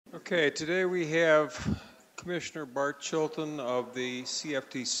Okay, today we have Commissioner Bart Chilton of the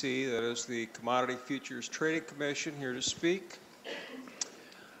CFTC, that is the Commodity Futures Trading Commission, here to speak.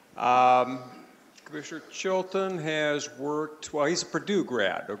 Commissioner Chilton has worked, well, he's a Purdue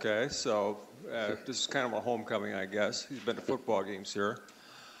grad, okay, so this is kind of a homecoming, I guess. He's been to football games here.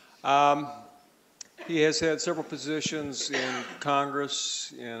 He has had several positions in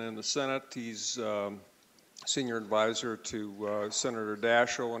Congress and in the Senate. He's senior advisor to Senator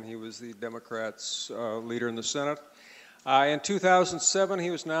Daschle when he was the Democrats' leader in the Senate. In 2007,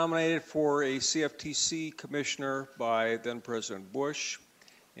 he was nominated for a CFTC commissioner by then-President Bush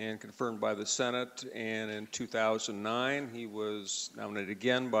and confirmed by the Senate. And in 2009, he was nominated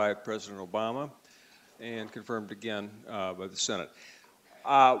again by President Obama and confirmed again by the Senate.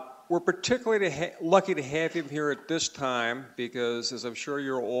 We're particularly lucky to have him here at this time because, as I'm sure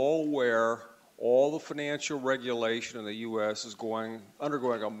you're all aware, all the financial regulation in the U.S. is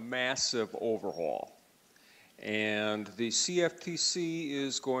undergoing a massive overhaul. And the CFTC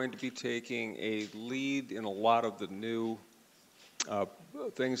is going to be taking a lead in a lot of the new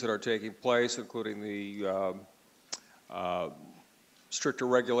things that are taking place, including the stricter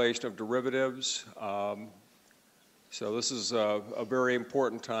regulation of derivatives. So this is a very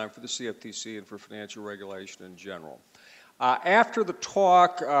important time for the CFTC and for financial regulation in general. After the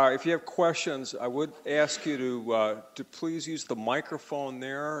talk, if you have questions, I would ask you to please use the microphone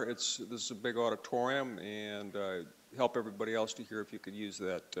there. This is a big auditorium, and help everybody else to hear if you could use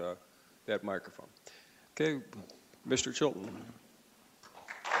that microphone. Okay, Mr. Chilton.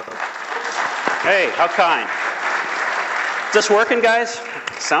 Hey, how kind. Is this working, guys?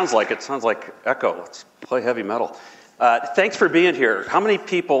 Sounds like it. Sounds like echo. Let's play heavy metal. Thanks for being here. How many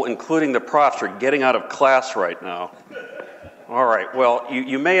people, including the profs, are getting out of class right now? All right, well,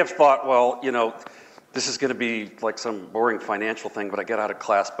 you may have thought, well, you know, this is going to be like some boring financial thing, but I get out of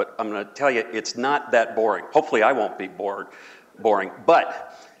class. But I'm going to tell you, it's not that boring. Hopefully I won't be boring.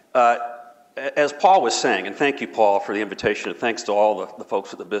 But as Paul was saying, and thank you, Paul, for the invitation, and thanks to all the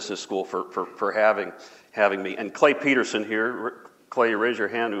folks at the business school for having me. And Clay Peterson here, Clay, you raise your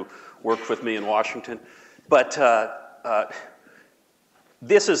hand, who worked with me in Washington. But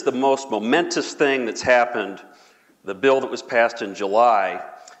this is the most momentous thing that's happened, the bill that was passed in July,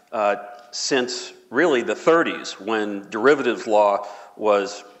 since really the 30s, when derivatives law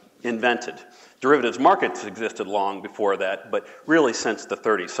was invented. Derivatives markets existed long before that, but really since the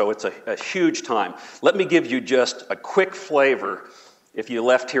 30s, so it's a huge time. Let me give you just a quick flavor, if you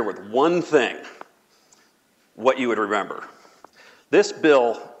left here with one thing, what you would remember. This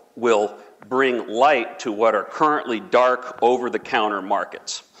bill will bring light to what are currently dark over-the-counter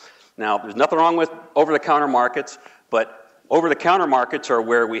markets. Now, there's nothing wrong with over-the-counter markets, but over-the-counter markets are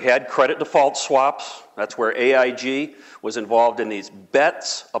where we had credit default swaps. That's where AIG was involved in these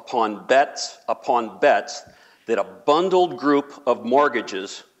bets upon bets upon bets that a bundled group of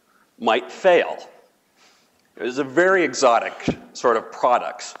mortgages might fail. It was a very exotic sort of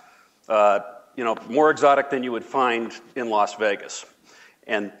products, more exotic than you would find in Las Vegas.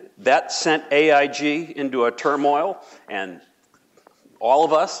 And that sent AIG into a turmoil, and all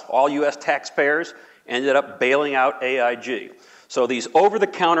of us, all U.S. taxpayers, ended up bailing out AIG. So these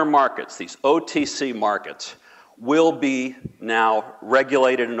over-the-counter markets, these OTC markets, will be now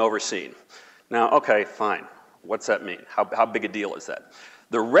regulated and overseen. Now, okay, fine. What's that mean? How big a deal is that?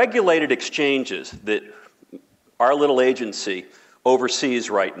 The regulated exchanges that our little agency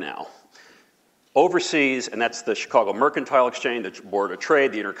oversees right now, overseas, and that's the Chicago Mercantile Exchange, the Board of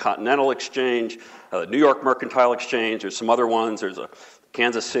Trade, the Intercontinental Exchange, the New York Mercantile Exchange. There's some other ones. There's a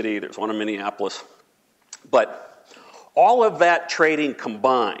Kansas City. There's one in Minneapolis. But all of that trading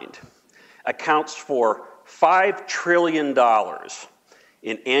combined accounts for $5 trillion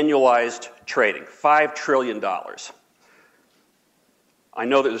in annualized trading. $5 trillion. I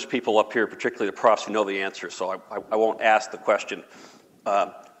know that there's people up here, particularly the profs, who know the answer, so I won't ask the question.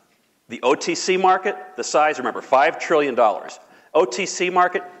 The OTC market, the size, remember, $5 trillion. OTC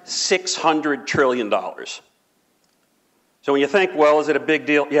market, $600 trillion. So when you think, well, is it a big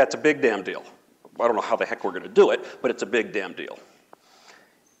deal? Yeah, it's a big damn deal. I don't know how the heck we're going to do it, but it's a big damn deal.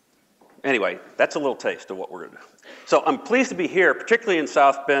 Anyway, that's a little taste of what we're going to do. So I'm pleased to be here, particularly in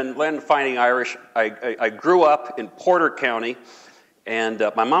South Bend, land of Fighting Irish. I grew up in Porter County, and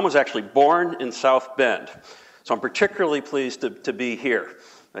my mom was actually born in South Bend. So I'm particularly pleased to be here.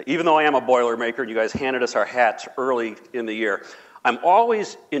 Even though I am a Boilermaker, and you guys handed us our hats early in the year, I'm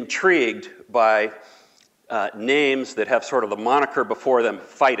always intrigued by names that have sort of the moniker before them,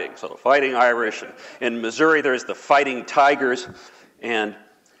 fighting. So the Fighting Irish, and in Missouri there's the Fighting Tigers, and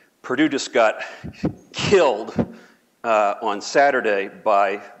Purdue just got killed on Saturday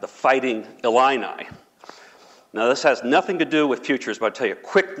by the Fighting Illini. Now, this has nothing to do with futures, but I'll tell you a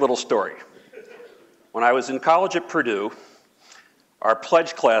quick little story. When I was in college at Purdue, our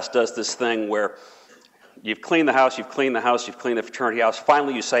pledge class does this thing where you've cleaned the house, you've cleaned the house, you've cleaned the fraternity house.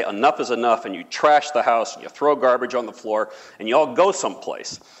 Finally, you say enough is enough, and you trash the house, and you throw garbage on the floor, and you all go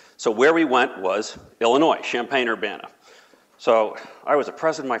someplace. So where we went was Illinois, Champaign-Urbana. So I was the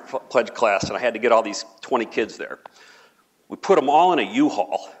president of my pledge class, and I had to get all these 20 kids there. We put them all in a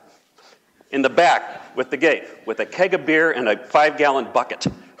U-Haul in the back with the gate, with a keg of beer and a 5-gallon bucket,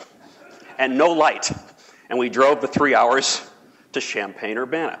 and no light. And we drove the 3 hours to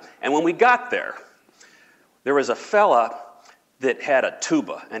Champaign-Urbana. And when we got there, there was a fella that had a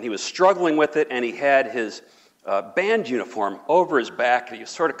tuba, and he was struggling with it, and he had his band uniform over his back, and he was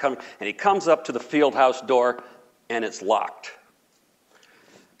sort of coming, and he comes up to the field house door, and it's locked.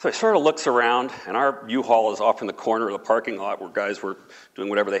 So he sort of looks around, and our U-Haul is off in the corner of the parking lot where guys were doing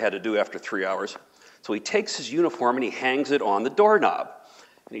whatever they had to do after 3 hours. So he takes his uniform and he hangs it on the doorknob.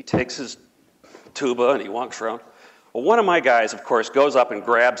 And he takes his tuba and he walks around. Well, one of my guys, of course, goes up and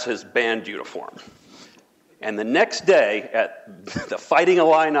grabs his band uniform. And the next day, at the Fighting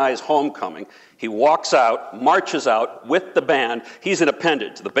Illini's homecoming, he walks out, marches out with the band. He's an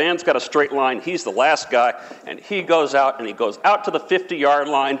appendage. The band's got a straight line. He's the last guy. And he goes out, and he goes out to the 50-yard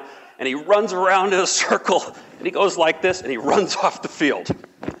line, and he runs around in a circle, and he goes like this, and he runs off the field.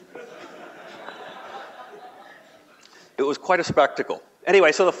 It was quite a spectacle.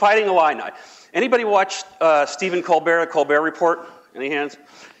 Anyway, so the Fighting Illini. Anybody watch Stephen Colbert, the Colbert Report? Any hands?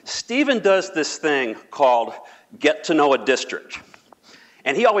 Stephen does this thing called Get to Know a District.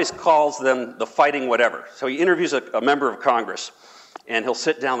 And he always calls them the fighting whatever. So he interviews a member of Congress, and he'll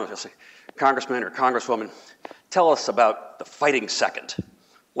sit down and he'll say, Congressman or Congresswoman, tell us about the fighting second.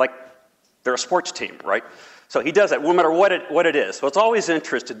 Like they're a sports team, right? So he does that no matter what it is. So it's always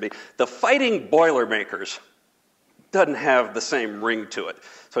interested me. The fighting Boilermakers doesn't have the same ring to it.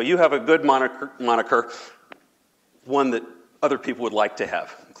 So you have a good moniker, one that other people would like to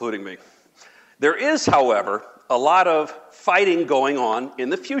have, including me. There is, however, a lot of fighting going on in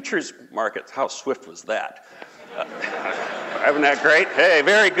the futures markets. How swift was that? Isn't that great? Hey,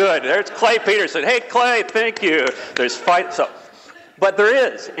 very good. There's Clay Peterson. Hey, Clay, thank you. There's fight. But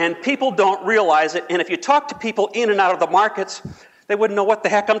there is, and people don't realize it. And if you talk to people in and out of the markets, they wouldn't know what the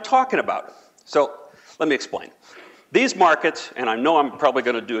heck I'm talking about. So let me explain. These markets, and I know I'm probably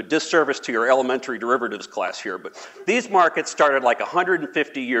going to do a disservice to your elementary derivatives class here, but these markets started like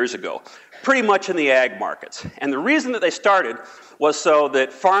 150 years ago, pretty much in the ag markets. And the reason that they started was so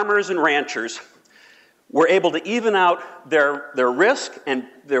that farmers and ranchers were able to even out their risk, and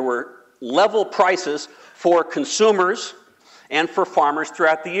there were level prices for consumers and for farmers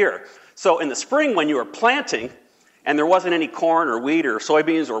throughout the year. So in the spring when you were planting, and there wasn't any corn or wheat or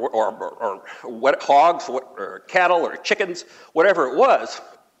soybeans or hogs or cattle or chickens, whatever it was,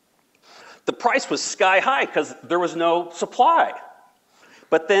 the price was sky high because there was no supply.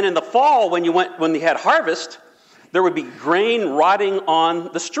 But then in the fall, when they had harvest, there would be grain rotting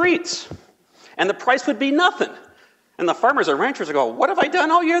on the streets, and the price would be nothing. And the farmers and ranchers would go, what have I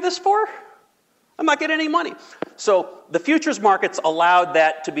done all year this for? I'm not getting any money. So the futures markets allowed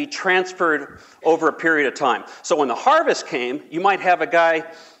that to be transferred over a period of time. So when the harvest came, you might have a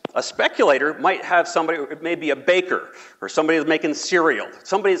speculator might have somebody, maybe a baker, or somebody that's making cereal,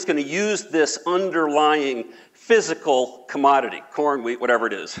 somebody that's going to use this underlying physical commodity, corn, wheat, whatever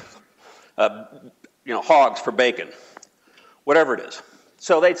it is, hogs for bacon, whatever it is.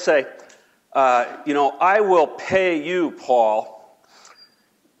 So they'd say, I will pay you, Paul,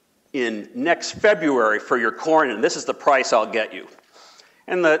 in next February for your corn, and this is the price I'll get you.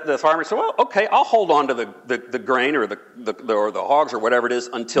 And the farmer said, well, okay, I'll hold on to the grain or the hogs or whatever it is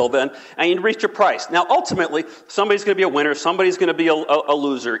until then, and you reach your price. Now, ultimately, somebody's going to be a winner, somebody's going to be a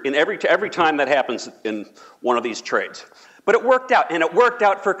loser in every time that happens in one of these trades. But it worked out, and it worked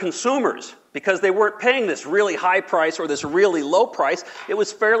out for consumers because they weren't paying this really high price or this really low price. It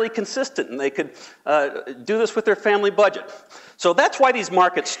was fairly consistent, and they could do this with their family budget. So that's why these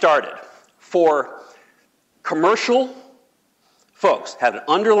markets started. For commercial folks had an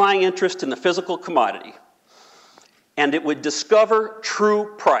underlying interest in the physical commodity, and it would discover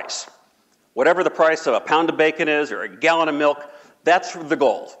true price. Whatever the price of a pound of bacon is or a gallon of milk, that's the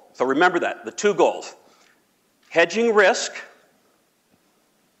goal. So remember that, the two goals. Hedging risk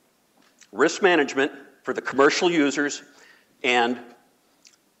management for the commercial users, and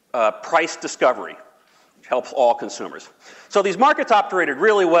price discovery, which helps all consumers. So these markets operated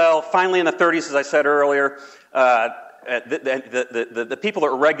really well. Finally, in the 30s, as I said earlier, the people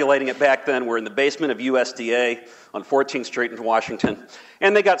that were regulating it back then were in the basement of USDA on 14th Street in Washington,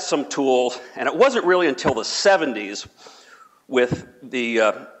 and they got some tools. And it wasn't really until the 70s, with the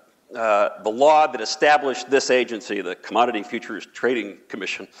law that established this agency, the Commodity Futures Trading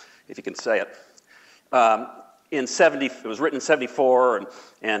Commission, if you can say it. It was written in 74,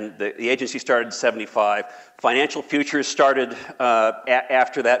 and the agency started in 75. Financial futures started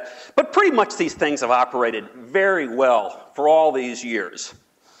after that. But pretty much these things have operated very well for all these years.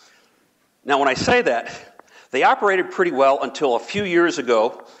 Now, when I say that, they operated pretty well until a few years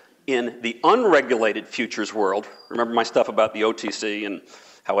ago in the unregulated futures world. Remember my stuff about the OTC and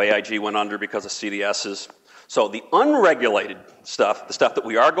how AIG went under because of CDSs? So the unregulated stuff, the stuff that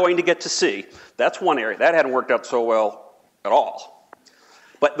we are going to get to see, that's one area. That hadn't worked out so well at all.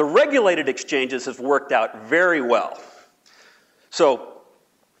 But the regulated exchanges have worked out very well. So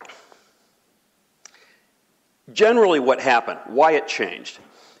generally what happened, why it changed,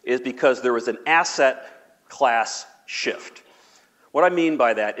 is because there was an asset class shift. What I mean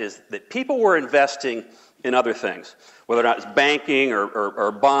by that is that people were investing in other things, whether or not it's banking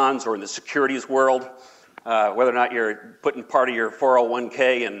or bonds or in the securities world, whether or not you're putting part of your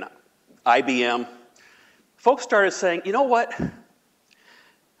 401k in IBM. Folks started saying, you know what?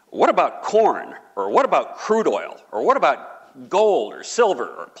 What about corn? Or what about crude oil? Or what about gold or silver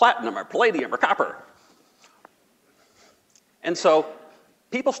or platinum or palladium or copper? And so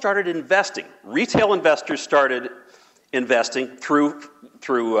people started investing. Retail investors started investing through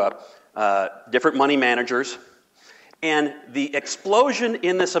different money managers. And the explosion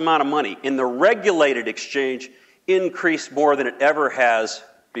in this amount of money in the regulated exchange increased more than it ever has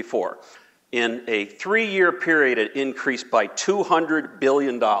before. In a 3-year period, it increased by $200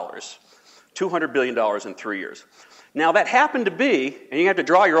 billion. $200 billion in 3 years. Now, that happened to be, and you have to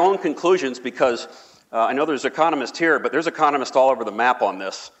draw your own conclusions because I know there's economists here, but there's economists all over the map on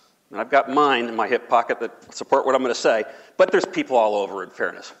this. And I've got mine in my hip pocket that support what I'm going to say, but there's people all over, in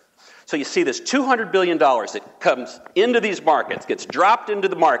fairness. So you see this $200 billion that comes into these markets, gets dropped into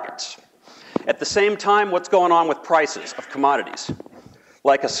the markets. At the same time, what's going on with prices of commodities?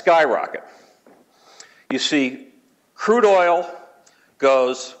 Like a skyrocket. You see crude oil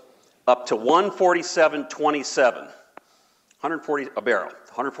goes up to $147.27, 140 a barrel,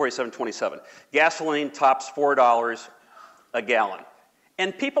 147.27. Gasoline tops $4 a gallon.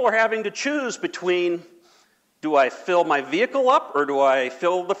 And people are having to choose between, do I fill my vehicle up or do I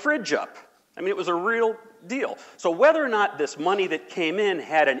fill the fridge up? I mean, it was a real deal. So whether or not this money that came in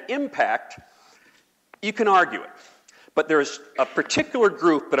had an impact, you can argue it. But there's a particular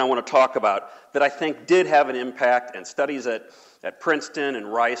group that I want to talk about that I think did have an impact, and studies at Princeton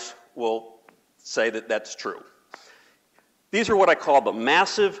and Rice will say that that's true. These are what I call the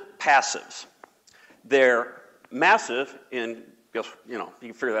massive passives. They're massive in, you know, you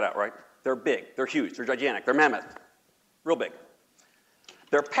can figure that out, right? They're big, they're huge, they're gigantic, they're mammoth, real big.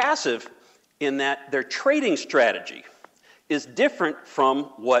 They're passive in that their trading strategy is different from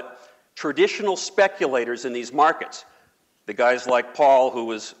what traditional speculators in these markets, the guys like Paul,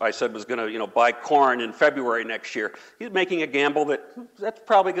 who I said was going to, buy corn in February next year, he's making a gamble that's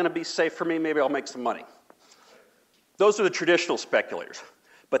probably going to be safe for me, maybe I'll make some money. Those are the traditional speculators.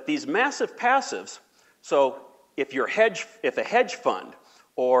 But these massive passives, so if a hedge fund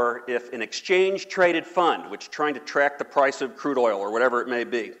or if an exchange-traded fund, which is trying to track the price of crude oil or whatever it may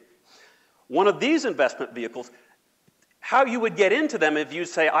be, one of these investment vehicles, how you would get into them if you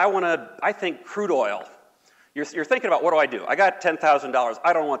say, I think crude oil. You're thinking about, what do? I got $10,000.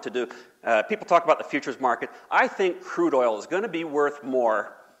 I don't know what to do. People talk about the futures market. I think crude oil is going to be worth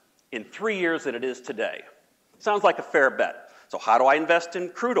more in 3 years than it is today. Sounds like a fair bet. So how do I invest in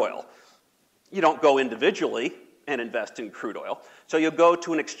crude oil? You don't go individually and invest in crude oil. So you go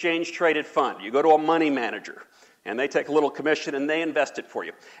to an exchange-traded fund. You go to a money manager, and they take a little commission, and they invest it for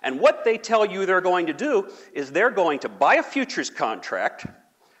you. And what they tell you they're going to do is they're going to buy a futures contract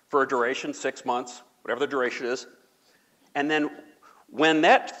for a duration, 6 months, whatever the duration is, and then when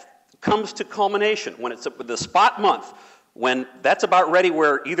that comes to culmination, when it's the spot month, when that's about ready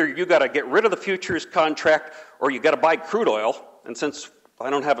where either you got to get rid of the futures contract or you got to buy crude oil, and since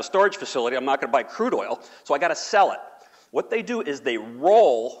I don't have a storage facility, I'm not going to buy crude oil, so I got to sell it. What they do is they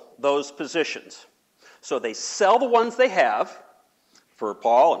roll those positions. So they sell the ones they have, for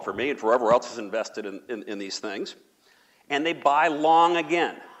Paul and for me and for whoever else is invested in these things, and they buy long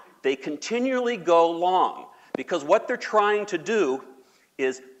again. They continually go long because what they're trying to do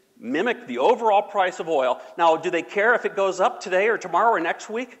is mimic the overall price of oil. Now, do they care if it goes up today or tomorrow or next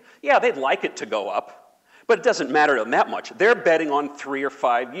week? Yeah, they'd like it to go up, but it doesn't matter to them that much. They're betting on 3 or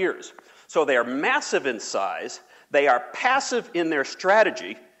 5 years. So they are massive in size. They are passive in their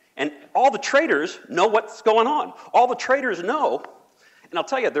strategy, and all the traders know what's going on. All the traders know, and I'll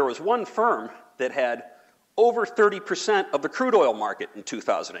tell you, there was one firm that had over 30% of the crude oil market in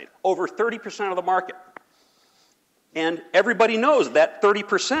 2008, over 30% of the market. And everybody knows that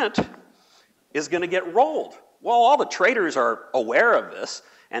 30% is going to get rolled. Well, all the traders are aware of this,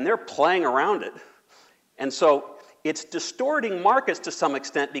 and they're playing around it. And so it's distorting markets to some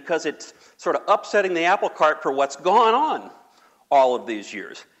extent because it's sort of upsetting the apple cart for what's gone on all of these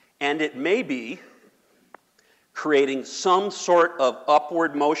years. And it may be creating some sort of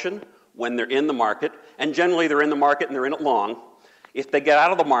upward motion when they're in the market, and generally they're in the market and they're in it long. If they get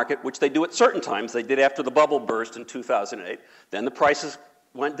out of the market, which they do at certain times, they did after the bubble burst in 2008, then the prices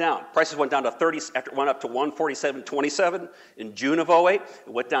went down. Prices went down to 30, after it went up to 147.27 in June of 08, it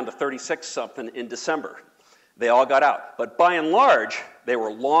went down to 36-something in December. They all got out. But by and large, they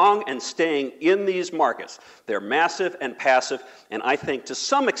were long and staying in these markets. They're massive and passive, and I think to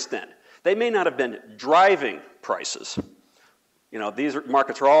some extent, they may not have been driving prices. You know, these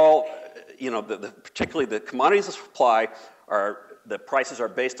markets are all, you know, particularly the commodities of supply the prices are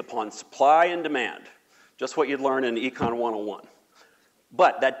based upon supply and demand, just what you'd learn in Econ 101.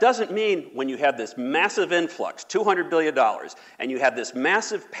 But that doesn't mean when you have this massive influx, $200 billion, and you have this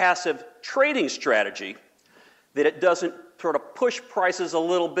massive passive trading strategy, that it doesn't sort of push prices a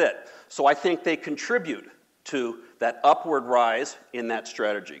little bit. So I think they contribute to that upward rise in that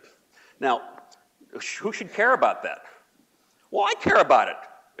strategy. Now, who should care about that? Well, I care about it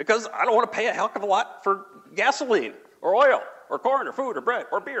because I don't want to pay a heck of a lot for gasoline or oil or corn or food or bread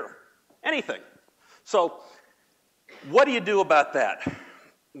or beer, anything. So what do you do about that?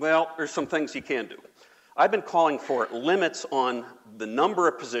 Well, there's some things you can do. I've been calling for limits on the number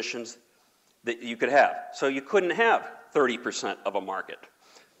of positions that you could have. So you couldn't have 30% of a market.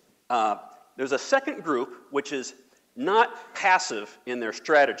 There's a second group which is not passive in their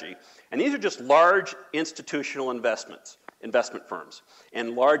strategy, and these are just large institutional investment firms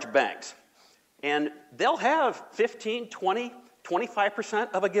and large banks. And they'll have 15, 20,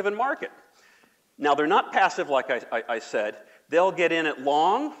 25% of a given market. Now, they're not passive like I said. They'll get in it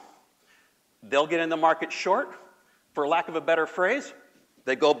long. They'll get in the market short, for lack of a better phrase.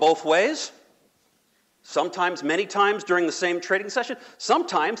 They go both ways. Sometimes, many times during the same trading session.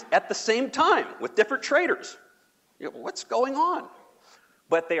 Sometimes at the same time with different traders. You know, what's going on?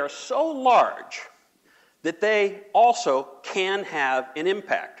 But they are so large that they also can have an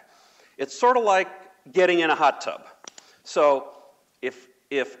impact. It's sort of like getting in a hot tub. So if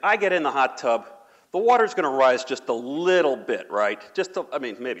I get in the hot tub, the water's going to rise just a little bit, right? I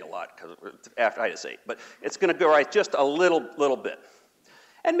mean, maybe a lot, because after I just ate, but it's going to go rise just a little bit.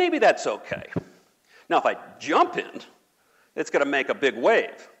 And maybe that's okay. Now, if I jump in, it's going to make a big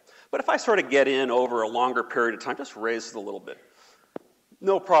wave. But if I sort of get in over a longer period of time, just raise it a little bit,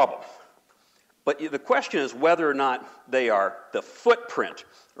 no problem. But the question is whether or not the footprint,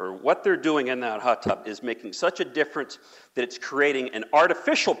 or what they're doing in that hot tub is making such a difference that it's creating an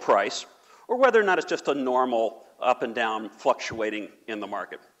artificial price, or whether or not it's just a normal up and down fluctuating in the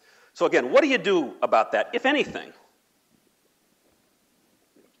market. So again, what do you do about that, if anything?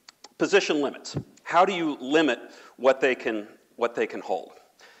 Position limits. How do you limit what they can hold?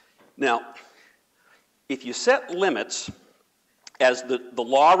 Now, if you set limits, as the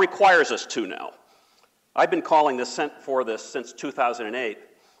law requires us to now, I've been calling for this since 2008.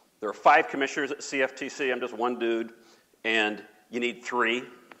 There are 5 commissioners at CFTC. I'm just one dude, and you need 3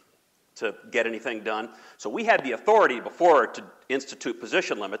 to get anything done. So we had the authority before to institute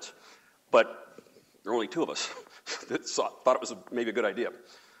position limits, but there were only 2 of us that thought it was maybe a good idea.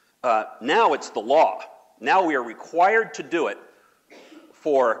 Now it's the law. Now we are required to do it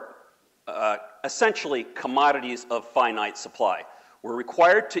for essentially commodities of finite supply. We're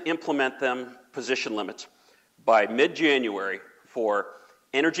required to implement them, position limits, by mid-January for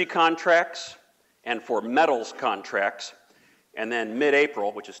energy contracts and for metals contracts, and then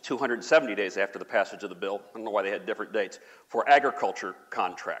mid-April, which is 270 days after the passage of the bill, I don't know why they had different dates, for agriculture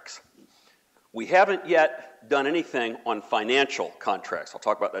contracts. We haven't yet done anything on financial contracts. I'll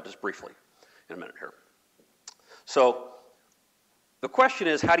talk about that just briefly in a minute here. So the question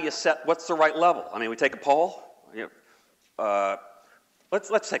is, how do you set, what's the right level? I mean, we take a poll? You know,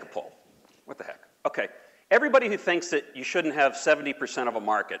 let's take a poll. What the heck? Okay, everybody who thinks that you shouldn't have 70% of a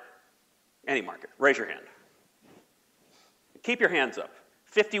market, any market, raise your hand. Keep your hands up.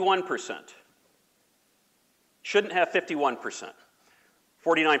 51%. Shouldn't have 51%.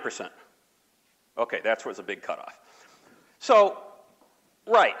 49%. Okay, that's what's a big cutoff. So,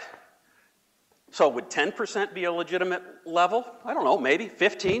 right. So would 10% be a legitimate level? I don't know, maybe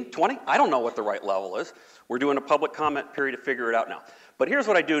 15, 20? I don't know what the right level is. We're doing a public comment period to figure it out now. But here's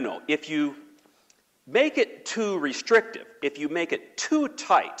what I do know. If you make it too restrictive, if you make it too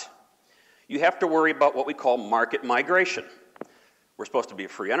tight, you have to worry about what we call market migration. We're supposed to be a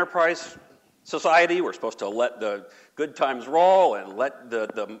free enterprise society. We're supposed to let the good times roll and let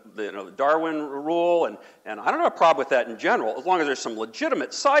the Darwin rule. And I don't have a problem with that in general, as long as there's some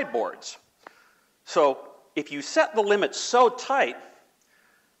legitimate sideboards. So if you set the limits so tight,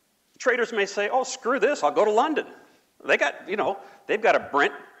 traders may say, oh, screw this, I'll go to London. They got, they've got a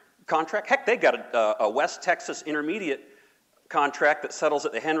Brent contract. Heck, they've got a West Texas Intermediate contract that settles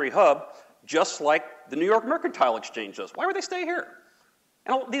at the Henry Hub, just like the New York Mercantile Exchange does. Why would they stay here?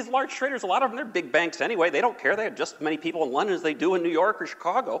 And these large traders, a lot of them, they're big banks anyway. They don't care. They have just as many people in London as they do in New York or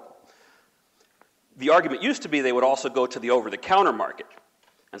Chicago. The argument used to be they would also go to the over-the-counter market.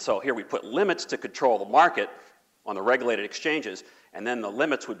 And so here we put limits to control the market on the regulated exchanges, and then the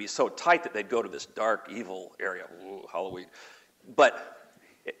limits would be so tight that they'd go to this dark, evil area. Ooh, Halloween. But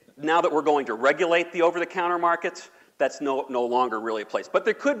now that we're going to regulate the over-the-counter markets, that's no longer really a place. But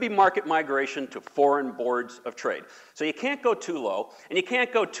there could be market migration to foreign boards of trade. So you can't go too low, and you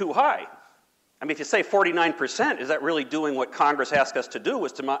can't go too high. I mean, if you say 49%, is that really doing what Congress asked us to do,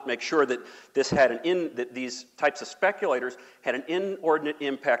 was to make sure that that these types of speculators had an inordinate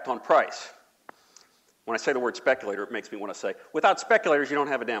impact on price? When I say the word speculator, it makes me want to say, without speculators, you don't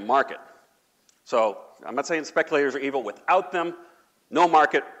have a damn market. So I'm not saying speculators are evil. Without them, no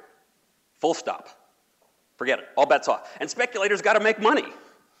market, full stop. Forget it. All bets off. And speculators got to make money.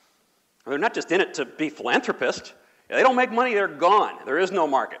 They're not just in it to be philanthropists. If they don't make money, they're gone. There is no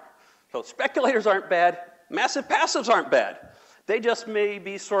market. So speculators aren't bad. Massive passives aren't bad. They just may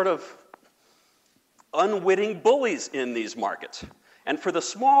be sort of unwitting bullies in these markets. And for the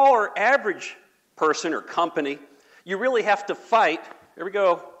small or average person or company, you really have to fight. Here we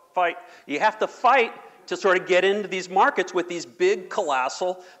go, fight. You have to fight to sort of get into these markets with these big,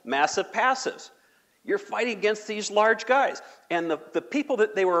 colossal, massive passives. You're fighting against these large guys. And the people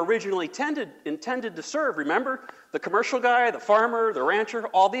that they were originally intended to serve, remember? The commercial guy, the farmer, the rancher,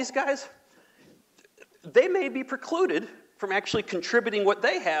 all these guys, they may be precluded from actually contributing what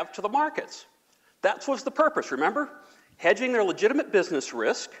they have to the markets. That was the purpose, remember? Hedging their legitimate business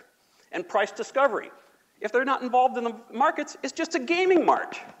risk and price discovery. If they're not involved in the markets, it's just a gaming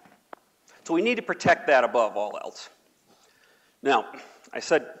mart. So we need to protect that above all else. Now, I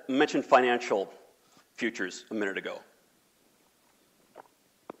mentioned financial futures a minute ago.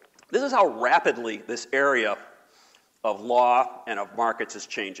 This is how rapidly this area of law and of markets is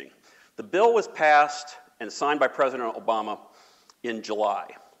changing. The bill was passed and signed by President Obama in July.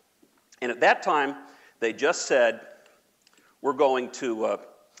 And at that time, they just said, we're going to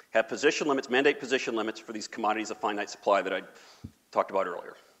have position limits, mandate position limits for these commodities of finite supply that I talked about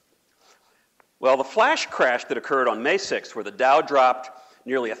earlier. Well, the flash crash that occurred on May 6th, where the Dow dropped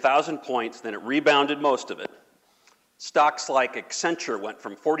nearly 1,000 points, then it rebounded most of it. Stocks like Accenture went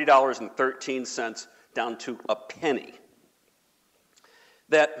from $40.13 down to a penny.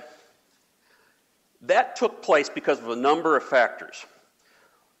 That took place because of a number of factors.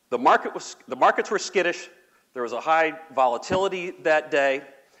 The markets were skittish. There was a high volatility that day.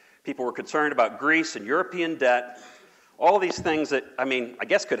 People were concerned about Greece and European debt. All these things that, I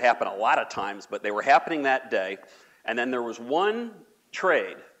guess could happen a lot of times, but they were happening that day. And then there was one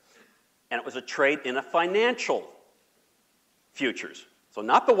trade, and it was a trade in a financial futures. So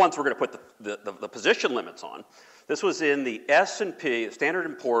not the ones we're going to put the position limits on. This was in the S&P,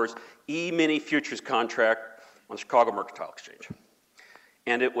 Standard & Poor's E-mini futures contract on the Chicago Mercantile Exchange.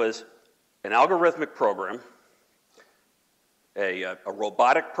 And it was an algorithmic program, a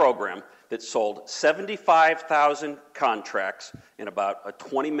robotic program that sold 75,000 contracts in about a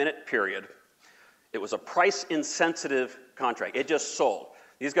 20-minute period. It was a price-insensitive contract. It just sold.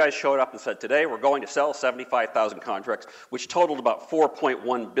 These guys showed up and said, today we're going to sell 75,000 contracts, which totaled about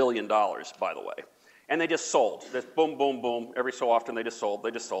 $4.1 billion, by the way. And they just sold. Just boom, boom, boom. Every so often they just sold,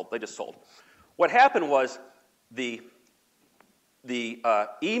 they just sold, they just sold. What happened was the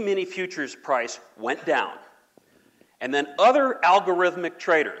E-mini futures price went down. And then other algorithmic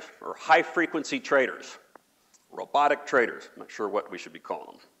traders, or high-frequency traders, robotic traders, I'm not sure what we should be calling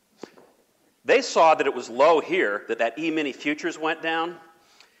them, they saw that it was low here, that E-mini futures went down,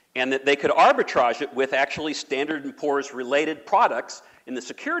 and that they could arbitrage it with actually Standard & Poor's related products in the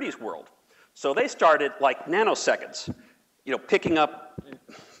securities world. So they started, like nanoseconds, picking up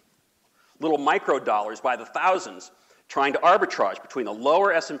little micro dollars by the thousands, trying to arbitrage between the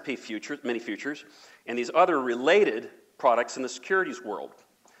lower S&P futures, mini futures, and these other related products in the securities world.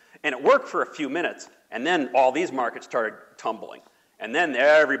 And it worked for a few minutes, and then all these markets started tumbling. And then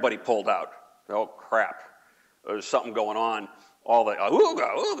everybody pulled out. Oh, crap. There's something going on. All the,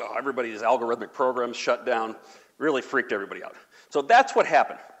 ooga, ooga, everybody's algorithmic programs shut down. Really freaked everybody out. So that's what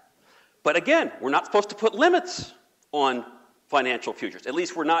happened. But again, we're not supposed to put limits on financial futures. At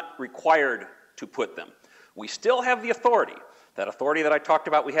least we're not required to put them. We still have the authority. That authority that I talked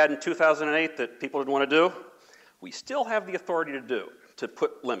about we had in 2008 that people didn't want to do, we still have the authority to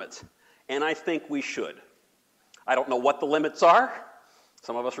put limits. And I think we should. I don't know what the limits are.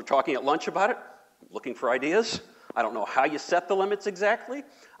 Some of us were talking at lunch about it, looking for ideas. I don't know how you set the limits exactly.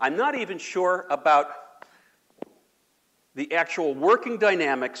 I'm not even sure about the actual working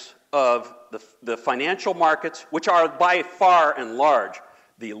dynamics of the financial markets, which are by far and large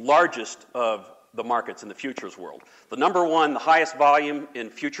the largest of the markets in the futures world. The number one, the highest volume in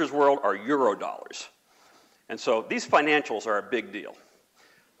futures world are euro dollars. And so these financials are a big deal.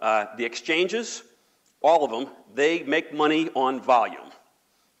 The exchanges, all of them, they make money on volume.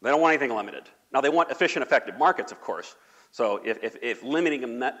 They don't want anything limited. Now, they want efficient, effective markets, of course. So if limiting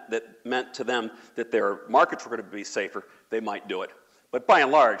them that meant to them that their markets were going to be safer, they might do it. But by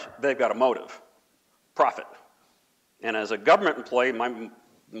and large, they've got a motive, profit. And as a government employee, my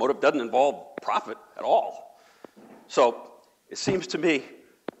motive doesn't involve profit at all. So it seems to me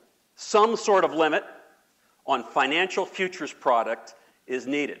some sort of limit on financial futures product is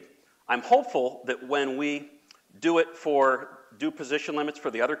needed. I'm hopeful that when we do position limits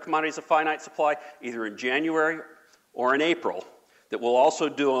for the other commodities of finite supply, either in January or in April, that we'll also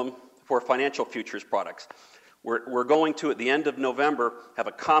do them for financial futures products. We're going to, at the end of November, have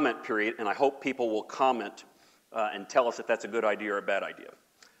a comment period, and I hope people will comment and tell us if that's a good idea or a bad idea.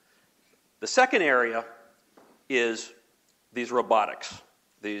 The second area is these robotics,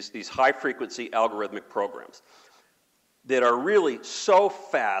 these high-frequency algorithmic programs that are really so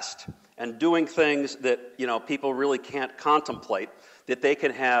fast and doing things that people really can't contemplate, that they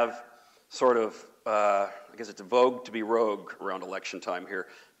can have sort of, I guess it's vogue to be rogue around election time here,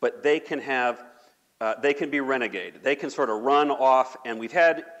 but they can be renegade. They can sort of run off, and we've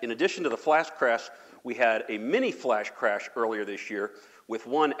had, in addition to the flash crash, we had a mini flash crash earlier this year with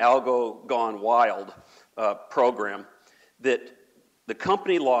one algo gone wild program that the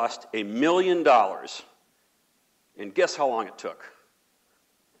company lost $1 million, and guess how long it took?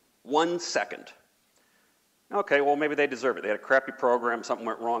 1 second. Okay, well, maybe they deserve it. They had a crappy program, something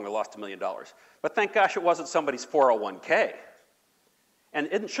went wrong, they lost $1 million. But thank gosh it wasn't somebody's 401k.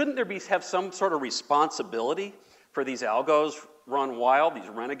 And shouldn't there have some sort of responsibility for these algos run wild, these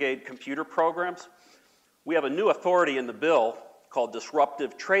renegade computer programs? We have a new authority in the bill called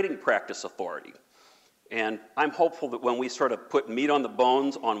Disruptive Trading Practice Authority. And I'm hopeful that when we sort of put meat on the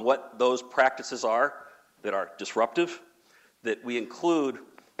bones on what those practices are that are disruptive, that we include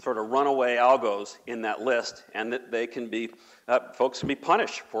sort of runaway algos in that list, and that they can be, folks can be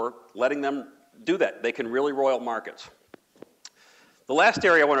punished for letting them do that. They can really roil markets. The last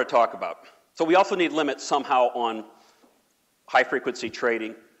area I want to talk about. So we also need limits somehow on high-frequency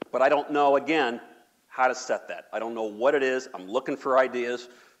trading, but I don't know, again, how to set that. I don't know what it is. I'm looking for ideas.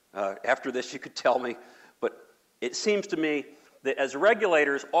 After this, you could tell me. But it seems to me that as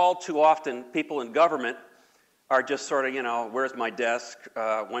regulators, all too often, people in government are just sort of, where's my desk?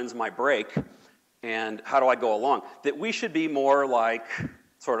 When's my break? And how do I go along? That we should be more like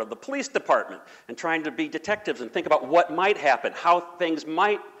sort of the police department and trying to be detectives and think about what might happen, how things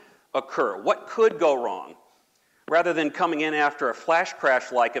might occur, what could go wrong, rather than coming in after a flash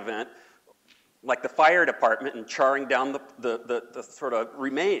crash-like event like the fire department and charring down the sort of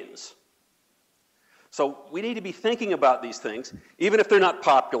remains. So we need to be thinking about these things, even if they're not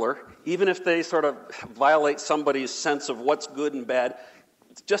popular, even if they sort of violate somebody's sense of what's good and bad.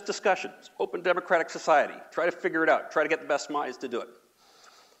 It's just discussion. It's open democratic society. Try to figure it out. Try to get the best minds to do it.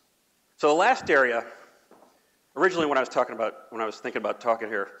 So the last area, originally when I was thinking about talking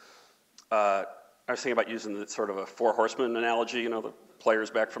here, I was thinking about using the sort of a four horsemen analogy, the players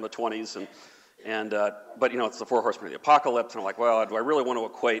back from the 20s, but it's the four horsemen of the apocalypse, and I'm like, well, do I really want to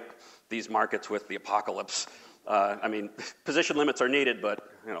equate these markets with the apocalypse? Position limits are needed, but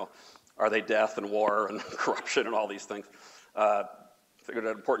are they death and war and corruption and all these things? Figured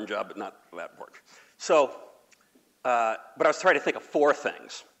an important job, but not that important. So, but I was trying to think of four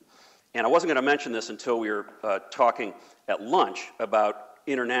things, and I wasn't going to mention this until we were talking at lunch about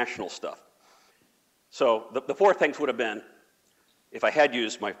international stuff. So the four things would have been, if I had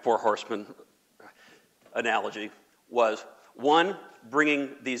used my four horsemen analogy, was one, bringing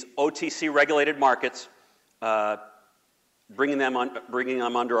these OTC regulated markets bringing them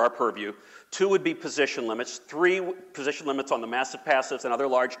under our purview. 2 would be position limits. 3 position limits on the massive passives and other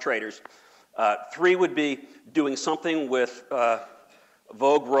large traders. 3 would be doing something with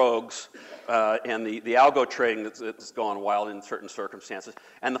Vogue rogues and the algo trading that's gone wild in certain circumstances.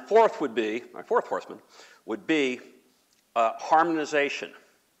 And the 4th would be, my 4th horseman, would be harmonization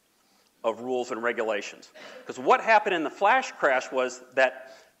of rules and regulations. Because what happened in the flash crash was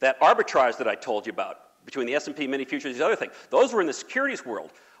that arbitrage that I told you about between the S&P mini futures and these other things, those were in the securities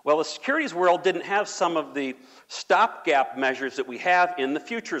world. Well, the securities world didn't have some of the stopgap measures that we have in the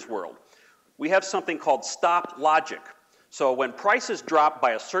futures world. We have something called stop logic. So when prices drop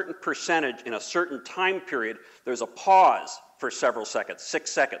by a certain percentage in a certain time period, there's a pause for several seconds,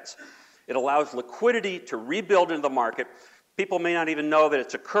 6 seconds. It allows liquidity to rebuild into the market. People may not even know that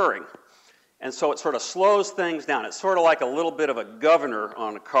it's occurring. And so it sort of slows things down. It's sort of like a little bit of a governor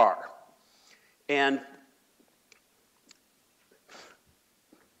on a car. And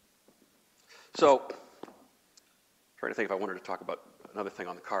so, trying to think if I wanted to talk about another thing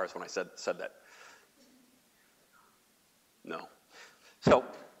on the cars when I said that. No. So,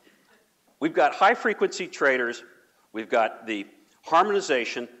 we've got high-frequency traders. We've got the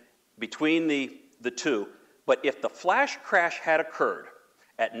harmonization between the two. But if the flash crash had occurred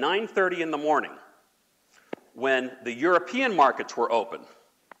at 9:30 in the morning when the European markets were open,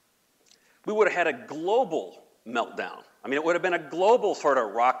 we would have had a global meltdown. I mean, it would have been a global sort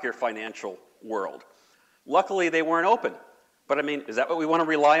of rock your financial world. Luckily, they weren't open. But I mean, is that what we want to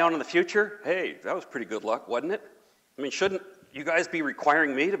rely on in the future? Hey, that was pretty good luck, wasn't it? I mean, shouldn't you guys be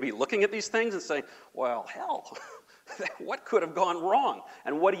requiring me to be looking at these things and saying, well, hell, what could have gone wrong?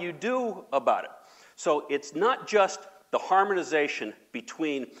 And what do you do about it? So it's not just the harmonization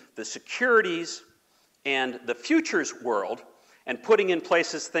between the securities and the futures world and putting in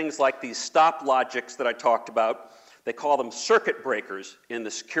places things like these stop logics that I talked about. They call them circuit breakers in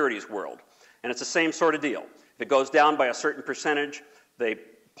the securities world. And it's the same sort of deal. If it goes down by a certain percentage, they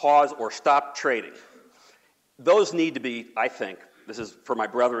pause or stop trading. Those need to be, I think, this is for my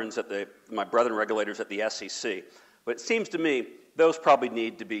brethren regulators at the SEC, but it seems to me those probably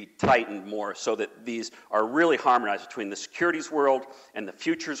need to be tightened more so that these are really harmonized between the securities world and the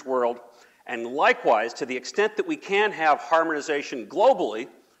futures world. And likewise, to the extent that we can have harmonization globally,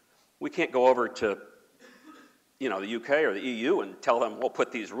 we can't go over to the UK or the EU and tell them, we'll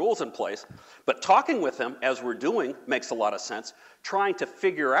put these rules in place. But talking with them, as we're doing, makes a lot of sense. Trying to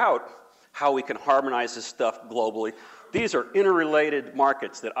figure out how we can harmonize this stuff globally. These are interrelated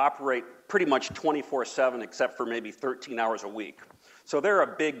markets that operate pretty much 24/7 except for maybe 13 hours a week. So they're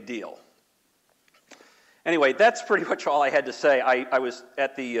a big deal. Anyway, that's pretty much all I had to say. I was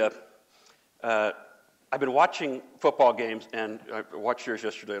at the, I've been watching football games, and I watched yours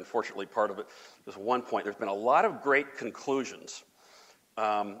yesterday, unfortunately part of it was one point. There's been a lot of great conclusions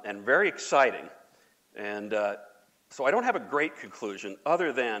and very exciting. And so I don't have a great conclusion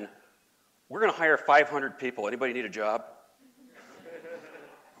other than we're going to hire 500 people. Anybody need a job?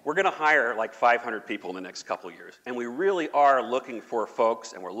 We're going to hire like 500 people in the next couple of years. And we really are looking for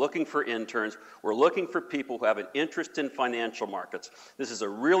folks, and we're looking for interns. We're looking for people who have an interest in financial markets. This is a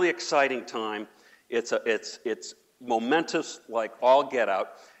really exciting time. It's momentous like all get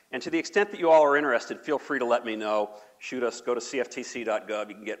out. And to the extent that you all are interested, feel free to let me know. Shoot us, go to cftc.gov.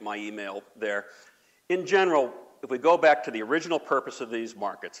 You can get my email there. In general, if we go back to the original purpose of these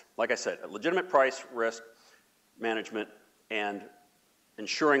markets, like I said, a legitimate price risk management and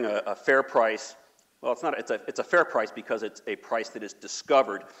ensuring a fair price. Well, it's a fair price because it's a price that is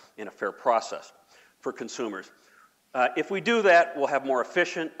discovered in a fair process for consumers. If we do that, we'll have more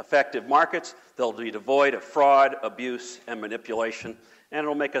efficient, effective markets. They'll be devoid of fraud, abuse, and manipulation, and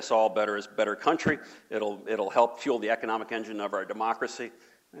it'll make us all better as a better country. It'll help fuel the economic engine of our democracy.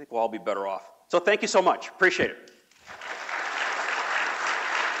 I think we'll all be better off. So thank you so much. Appreciate it.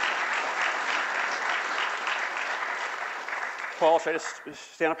 Paul, should I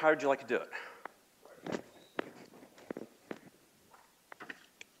just stand up? How would you like to do it? I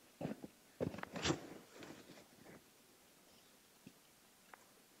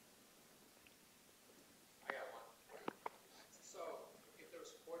got one. So, if there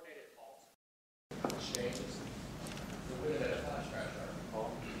was coordinated halt exchanges, there would have been a flash crash, right?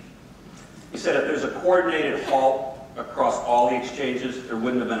 You said if there's a coordinated halt across all the exchanges, there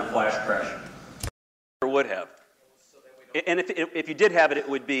wouldn't have been a flash crash. There would have. And if you did have it, it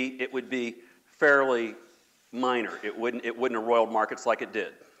would be fairly minor. It wouldn't have roiled markets like it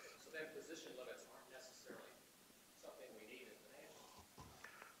did. So then position limits aren't necessarily something we need in finance.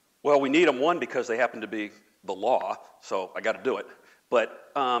 Well, we need them, one, because they happen to be the law, so I got to do it.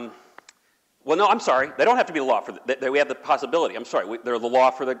 But Well, no, I'm sorry. They don't have to be the law for we have the possibility. I'm sorry. They're the law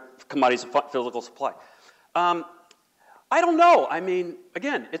for the commodities of physical supply. I don't know. I mean,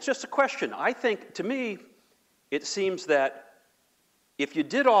 again, it's just a question. I think, to me, it seems that if you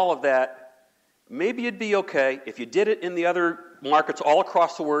did all of that, maybe you'd be okay. If you did it in the other markets all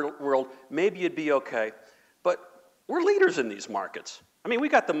across the world, maybe you'd be okay. But we're leaders in these markets. I mean, we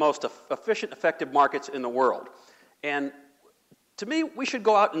got the most efficient, effective markets in the world. And to me, we should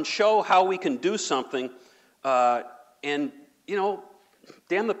go out and show how we can do something. And, you know,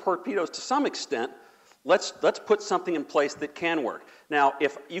 damn the torpedoes to some extent. Let's put something in place that can work. Now,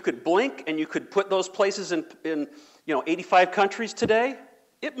 if you could blink and you could put those places in 85 countries today,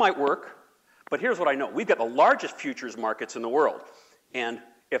 it might work. But here's what I know. We've got the largest futures markets in the world. And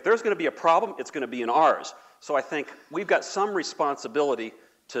if there's going to be a problem, it's going to be in ours. So I think we've got some responsibility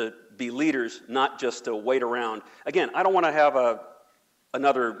to be leaders, not just to wait around. Again, I don't want to have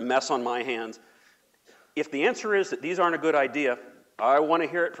another mess on my hands. If the answer is that these aren't a good idea, I want to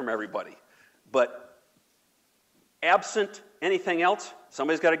hear it from everybody. But absent anything else,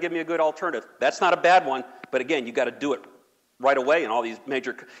 somebody's got to give me a good alternative. That's not a bad one, but again, you've got to do it right away in all these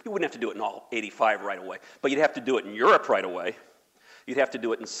major, you wouldn't have to do it in all 85 right away, but you'd have to do it in Europe right away. You'd have to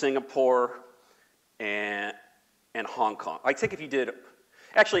do it in Singapore and Hong Kong. I think if you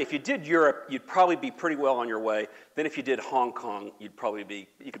did Europe, you'd probably be pretty well on your way. Then if you did Hong Kong,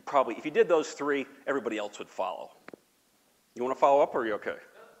 if you did those three, everybody else would follow. You want to follow up, or are you okay?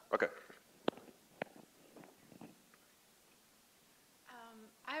 Okay.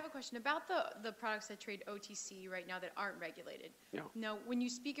 I have a question about the products that trade OTC right now that aren't regulated. Yeah. Now, when you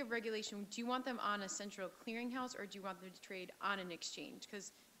speak of regulation, do you want them on a central clearinghouse, or do you want them to trade on an exchange?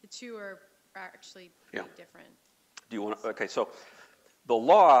 Because the two are actually pretty different. Do you want to? Okay, so the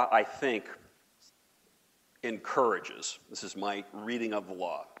law, I think, encourages, this is my reading of the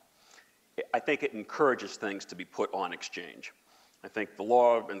law, I think it encourages things to be put on exchange. I think the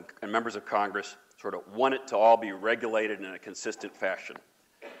law and members of Congress sort of want it to all be regulated in a consistent fashion.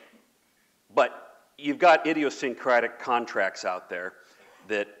 But you've got idiosyncratic contracts out there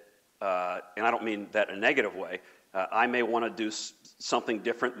that, and I don't mean that in a negative way, I may want to do something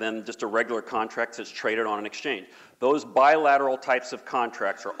different than just a regular contract that's traded on an exchange. Those bilateral types of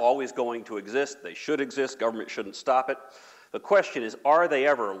contracts are always going to exist. They should exist. Government shouldn't stop it. The question is, are they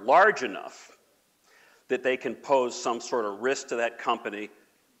ever large enough that they can pose some sort of risk to that company?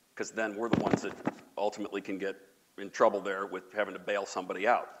 Because then we're the ones that ultimately can get in trouble there with having to bail somebody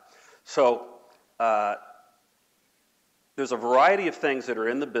out. So there's a variety of things that are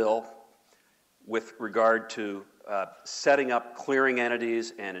in the bill with regard to setting up clearing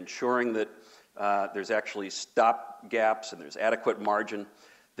entities and ensuring that there's actually stop gaps and there's adequate margin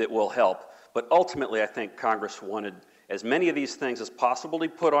that will help. But ultimately, I think Congress wanted as many of these things as possible to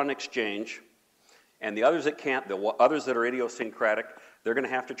be put on exchange, and the others that can't, the others that are idiosyncratic, they're going to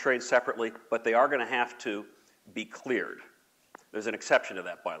have to trade separately, but they are going to have to be cleared. There's an exception to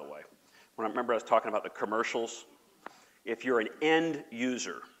that, by the way. When I remember I was talking about the commercials, if you're an end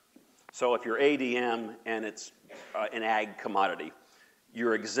user, so if you're ADM and it's an ag commodity,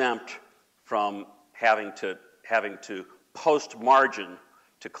 you're exempt from having to post margin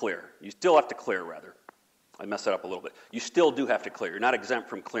to clear. You still have to clear, rather. I messed that up a little bit. You still do have to clear. You're not exempt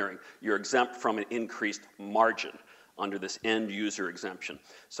from clearing. You're exempt from an increased margin under this end user exemption.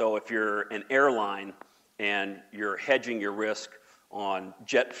 So if you're an airline and you're hedging your risk on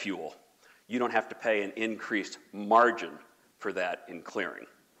jet fuel, you don't have to pay an increased margin for that in clearing.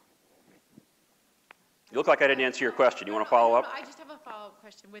 You look like I didn't answer your question. You want to follow up? I just have a follow-up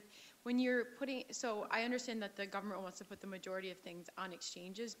question. When you're putting, so I understand that the government wants to put the majority of things on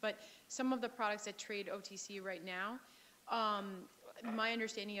exchanges, but some of the products that trade OTC right now, my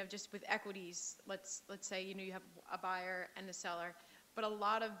understanding of just with equities, let's say you have a buyer and a seller, but a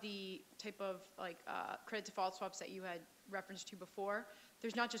lot of the type of credit default swaps that you had referenced to before,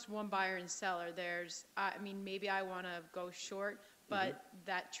 there's not just one buyer and seller. There's, maybe I want to go short, but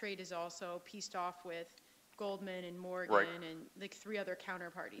that trade is also pieced off with Goldman and Morgan and 3 other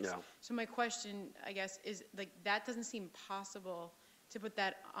counterparties. Yeah. So my question, I guess, is that doesn't seem possible to put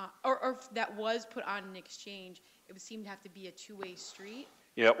that on, or if that was put on an exchange, it would seem to have to be a two-way street.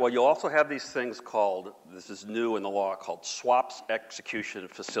 Yeah, well, you'll also have these things called, this is new in the law, called swaps execution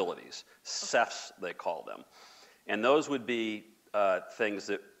facilities, SEFs they call them. And those would be things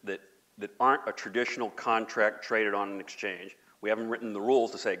that aren't a traditional contract traded on an exchange. We haven't written the rules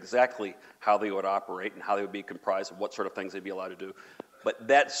to say exactly how they would operate and how they would be comprised of what sort of things they'd be allowed to do. But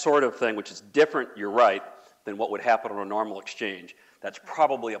that sort of thing, which is different, you're right, than what would happen on a normal exchange, that's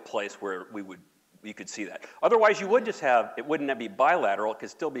probably a place where we would you could see that. Otherwise, you would just have, it wouldn't be bilateral, it could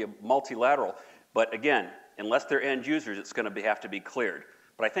still be a multilateral. But again, unless they're end users, it's going to have to be cleared.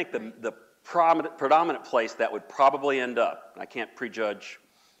 But I think the predominant place that would probably end up, and I can't prejudge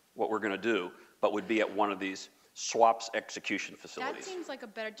what we're going to do, but would be at one of these swaps execution facilities. That seems like a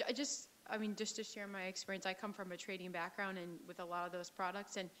better, I mean, just to share my experience, I come from a trading background and with a lot of those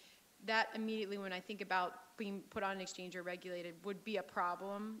products, and that immediately, when I think about being put on an exchange or regulated, would be a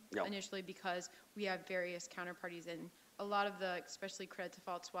problem initially, because we have various counterparties, and a lot of the, especially credit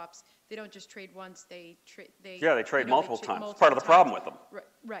default swaps, they don't just trade once, they trade multiple times. It's part of the problem with them.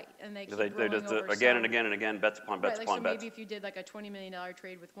 Right, and they keep They rolling just over. again and again and again, bets upon bets upon so bets. maybe if you did like a $20 million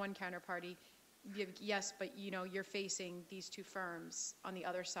trade with one counterparty, yes, but you're facing these two firms on the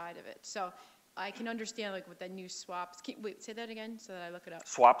other side of it. So I can understand, like, with the new swaps. Wait, say that again so that I look it up.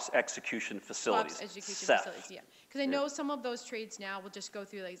 Swaps execution facilities. Swaps execution facilities, yeah. Because I know some of those trades now will just go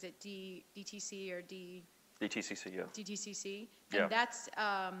through, like, is it DTC or DTCC, yeah. DTCC, and that's,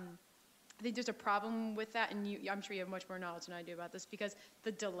 I think there's a problem with that, and I'm sure you have much more knowledge than I do about this, because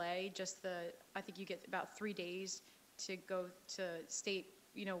the delay, I think you get about 3 days to go to state,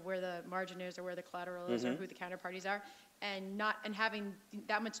 where the margin is or where the collateral is or who the counterparties are, and having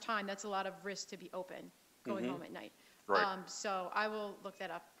that much time, that's a lot of risk to be open going home at night. Right. So I will look that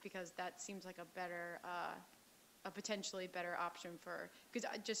up, because that seems like a potentially better option because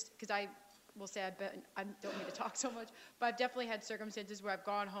I will say, I don't mean to talk so much, but I've definitely had circumstances where I've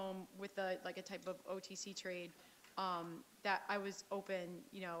gone home with a type of OTC trade that I was open,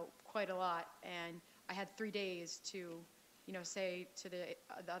 quite a lot, and I had 3 days to, say to the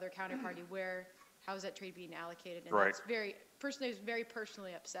other counterparty how is that trade being allocated, and that's it was very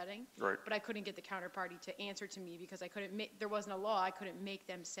personally upsetting. Right. But I couldn't get the counterparty to answer to me, because there wasn't a law. I couldn't make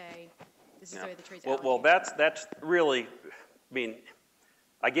them say this is the way the trade's allocated. Well, that's really, I mean,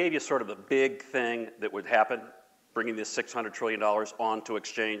 I gave you sort of the big thing that would happen, bringing this $600 trillion onto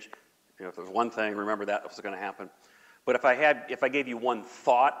exchange. If there's one thing, remember that was going to happen. But if I gave you one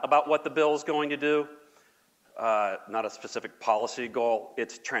thought about what the bill is going to do, not a specific policy goal,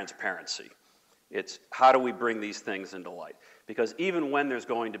 it's transparency. It's how do we bring these things into light? Because even when there's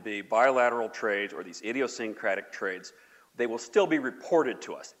going to be bilateral trades or these idiosyncratic trades, they will still be reported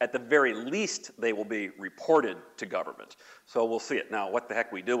to us. At the very least, they will be reported to government. So we'll see it. Now, what the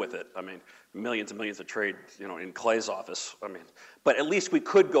heck we do with it? I mean, millions and millions of trades, in Clay's office. I mean, but at least we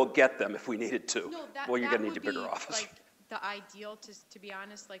could go get them if we needed to. No, well, you're going to need a would bigger be, office. Like, the ideal, to be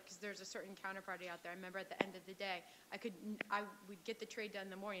honest, because there's a certain counterparty out there. I remember at the end of the day, I would get the trade done in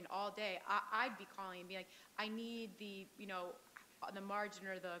the morning all day. I'd be calling and be like, I need the margin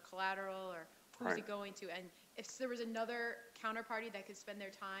or the collateral, or who's it going to? And if there was another counterparty that could spend their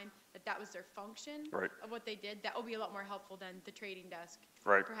time, that was their function of what they did, that would be a lot more helpful than the trading desk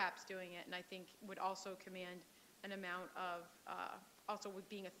perhaps doing it. And I think would also command an amount of, also with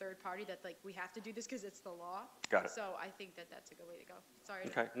being a third party, that we have to do this because it's the law. Got it. So I think that's a good way to go. Sorry.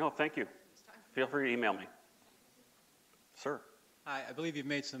 Okay. No, thank you. Feel free to email me. Sir. Hi, I believe you've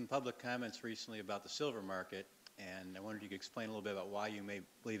made some public comments recently about the silver market, and I wondered if you could explain a little bit about why you may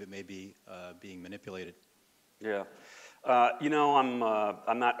believe it may be being manipulated. Yeah, I'm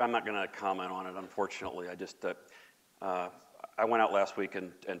not going to comment on it. Unfortunately, I went out last week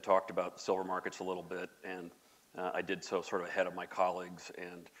and talked about silver markets a little bit, and I did so sort of ahead of my colleagues.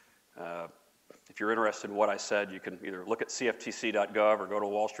 And if you're interested in what I said, you can either look at cftc.gov or go to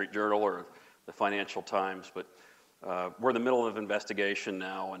Wall Street Journal or the Financial Times. But we're in the middle of an investigation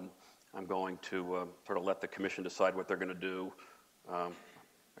now, and I'm going to sort of let the commission decide what they're going to do. I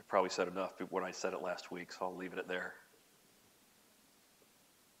probably said enough when I said it last week, so I'll leave it there.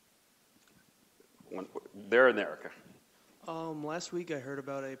 There and there. Okay. Last week I heard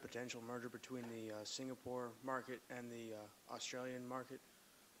about a potential merger between the Singapore market and the Australian market.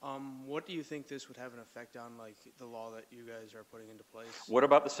 What do you think this would have an effect on, the law that you guys are putting into place? What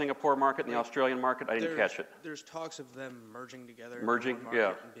about the Singapore market and the Australian market? I didn't catch it. There's talks of them merging together. Merging, in one yeah.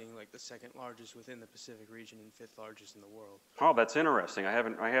 market and being the second largest within the Pacific region and fifth largest in the world. Oh, that's interesting. I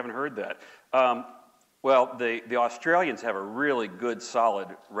haven't heard that. Well, the Australians have a really good, solid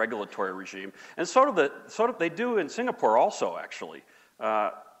regulatory regime, and they do in Singapore also. Actually,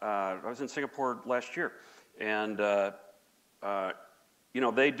 I was in Singapore last year, and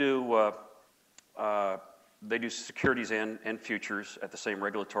they do securities and futures at the same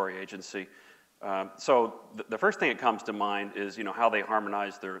regulatory agency. So the first thing that comes to mind is how they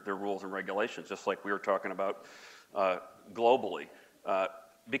harmonize their rules and regulations, just like we were talking about globally.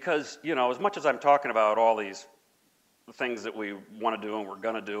 Because, as much as I'm talking about all these things that we want to do and we're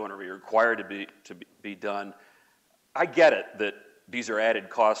going to do and are required to be done, I get it that these are added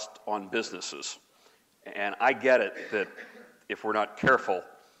costs on businesses. And I get it that if we're not careful,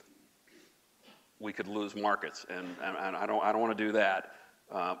 we could lose markets, and I don't want to do that,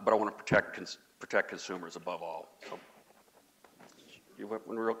 but I want to protect consumers above all. So, you went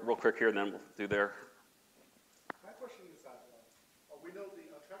real quick here, and then we'll do there. My question is that we know the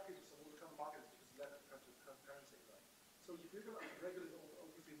attractiveness of the current market is less transparency, right? So if you're going to regulate the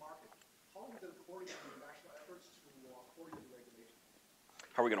OTC market, how are you going to coordinate the national efforts to coordinate the regulation?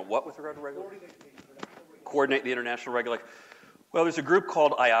 How are we going to what with regard to regulation? Coordinate Coordinate the international regulation. Well, there's a group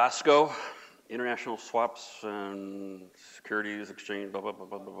called IOSCO, International Swaps and Securities Exchange, blah, blah, blah,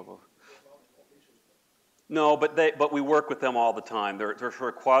 blah, blah, blah. No, but we work with them all the time. They're sort of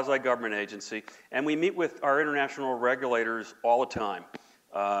a quasi-government agency, and we meet with our international regulators all the time.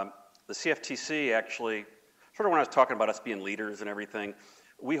 The CFTC actually, sort of when I was talking about us being leaders and everything,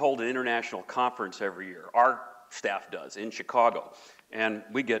 we hold an international conference every year. Our staff does in Chicago, and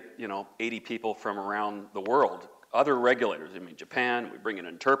we get 80 people from around the world, other regulators. I mean, Japan. We bring in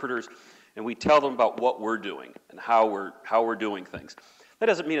interpreters, and we tell them about what we're doing and how we're doing things. That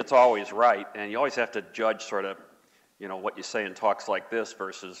doesn't mean it's always right, and you always have to judge sort of, what you say in talks like this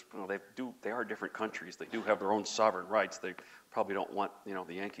versus, they are different countries. They do have their own sovereign rights. They probably don't want,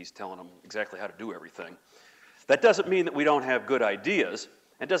 the Yankees telling them exactly how to do everything. That doesn't mean that we don't have good ideas.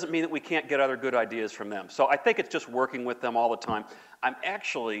 It doesn't mean that we can't get other good ideas from them. So I think it's just working with them all the time. I'm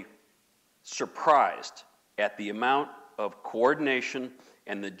actually surprised at the amount of coordination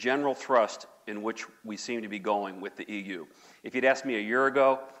and the general thrust in which we seem to be going with the EU. If you'd asked me a year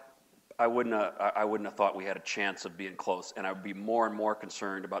ago, I wouldn't have thought we had a chance of being close, and I would be more and more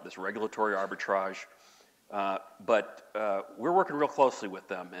concerned about this regulatory arbitrage. But we're working real closely with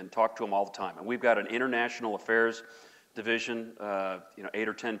them and talk to them all the time. And we've got an international affairs division, 8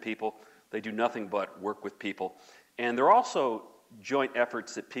 or 10 people. They do nothing but work with people. And they're also joint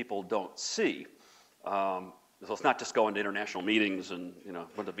efforts that people don't see. So it's not just going to international meetings and,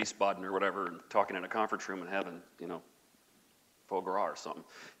 going to Wiesbaden or whatever and talking in a conference room and having, foie gras or something.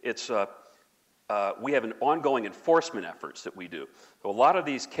 It's, we have an ongoing enforcement efforts that we do. So a lot of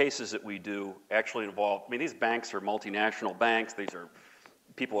these cases that we do actually involve, these banks are multinational banks. These are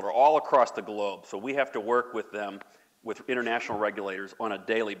people that are all across the globe. So we have to work with them, with international regulators on a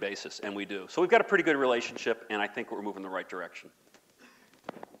daily basis, and we do. So we've got a pretty good relationship, and I think we're moving in the right direction.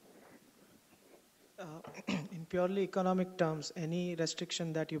 In purely economic terms, any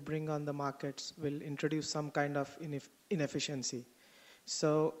restriction that you bring on the markets will introduce some kind of inefficiency.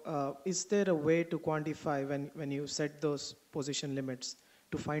 So is there a way to quantify when you set those position limits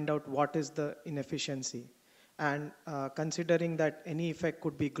to find out what is the inefficiency? And considering that any effect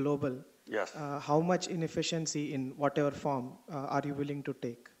could be global, yes. How much inefficiency in whatever form are you willing to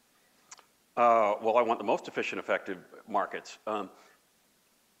take? Well, I want the most efficient, effective markets.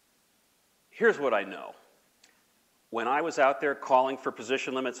 Here's what I know. When I was out there calling for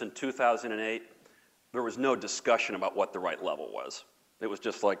position limits in 2008, there was no discussion about what the right level was. It was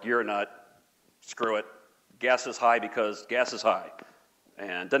just like, you're a nut, screw it. Gas is high because gas is high.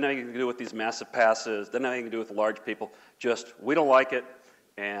 And doesn't have anything to do with these massive passes, doesn't have anything to do with large people, just we don't like it.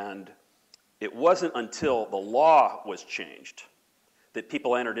 And it wasn't until the law was changed that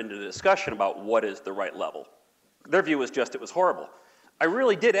people entered into the discussion about what is the right level. Their view was just it was horrible. I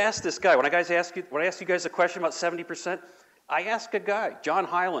really did ask this guy, when I asked you guys a question about 70%, I asked a guy, John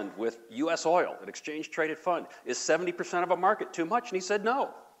Hyland with U.S. Oil, an exchange-traded fund, is 70% of a market too much? And he said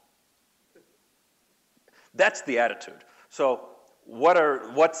no. That's the attitude. So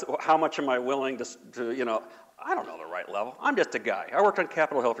how much am I willing to I don't know the right level. I'm just a guy. I worked on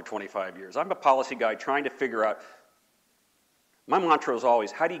Capitol Hill for 25 years. I'm a policy guy trying to figure out, my mantra is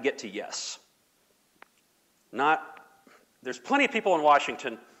always, how do you get to yes? There's plenty of people in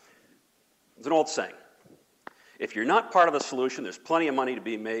Washington, it's an old saying, if you're not part of the solution, there's plenty of money to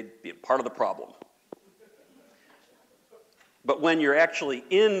be made being part of the problem. But when you're actually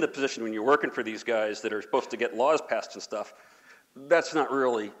in the position, when you're working for these guys that are supposed to get laws passed and stuff, it's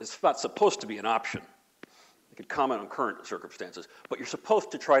not supposed to be an option. You can comment on current circumstances, but you're supposed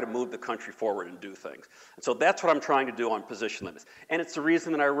to try to move the country forward and do things. And so that's what I'm trying to do on position limits. And it's the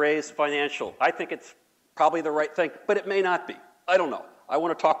reason that I raised financial. I think it's probably the right thing, but it may not be. I don't know. I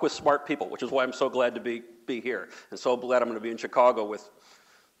want to talk with smart people, which is why I'm so glad to be here, and so glad I'm going to be in Chicago with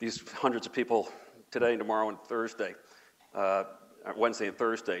these hundreds of people today and tomorrow and Thursday, Wednesday and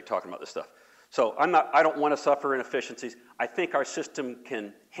Thursday, talking about this stuff. So I don't want to suffer inefficiencies. I think our system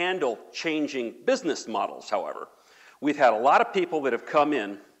can handle changing business models, however. We've had a lot of people that have come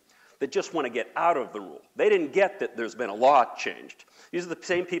in that just want to get out of the rule. They didn't get that there's been a law changed. These are the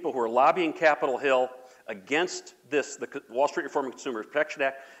same people who are lobbying Capitol Hill against this, the Wall Street Reform and Consumer Protection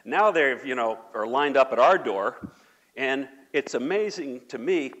Act. Now they're, are lined up at our door, and it's amazing to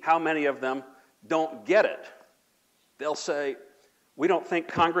me how many of them don't get it. They'll say, we don't think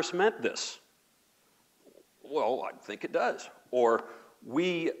Congress meant this. Well, I think it does. Or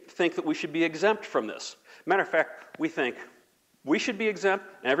we think that we should be exempt from this. Matter of fact, we think we should be exempt,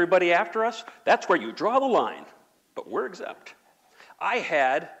 and everybody after us, that's where you draw the line. But we're exempt. I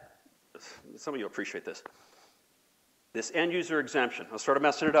had, some of you appreciate this end user exemption. I was sort of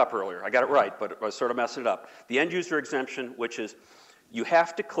messing it up earlier. I got it right, but I was sort of messing it up. The end user exemption, which is you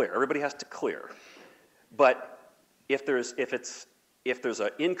have to clear, everybody has to clear. But if there's an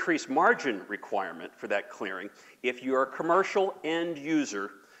increased margin requirement for that clearing, if you're a commercial end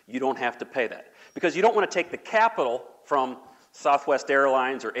user, you don't have to pay that. Because you don't want to take the capital from Southwest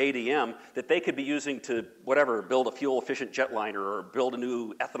Airlines or ADM that they could be using to, whatever, build a fuel-efficient jetliner or build a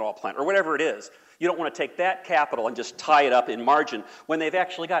new ethanol plant or whatever it is. You don't want to take that capital and just tie it up in margin when they've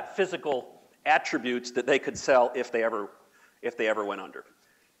actually got physical attributes that they could sell if they ever went under.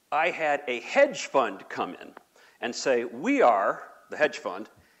 I had a hedge fund come in and say, we are, the hedge fund,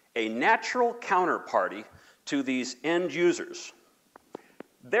 a natural counterparty to these end users.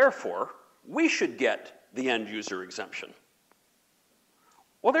 Therefore, we should get the end user exemption.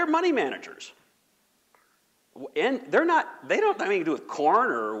 Well, they're money managers. And they don't have anything to do with corn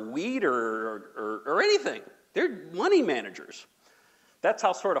or wheat or anything. They're money managers. That's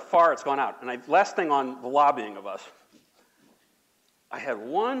how sort of far it's gone out. And last thing on the lobbying of us. I had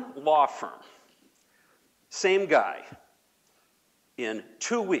one law firm, same guy, in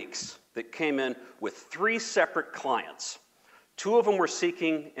 2 weeks that came in with 3 separate clients. 2 of them were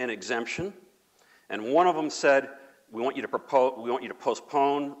seeking an exemption, and one of them said, we want you to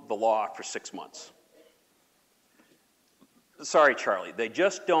postpone the law for 6 months. Sorry, Charlie, they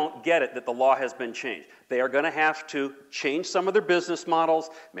just don't get it that the law has been changed. They are going to have to change some of their business models.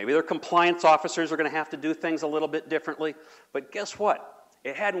 Maybe their compliance officers are going to have to do things a little bit differently. But guess what?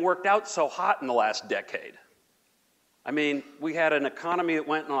 It hadn't worked out so hot in the last decade. I mean, we had an economy that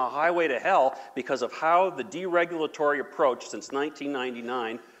went on a highway to hell because of how the deregulatory approach since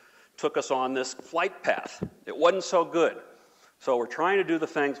 1999 took us on this flight path. It wasn't so good. So we're trying to do the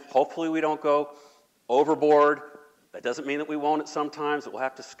things. Hopefully we don't go overboard. That doesn't mean that we won't at some times, that we'll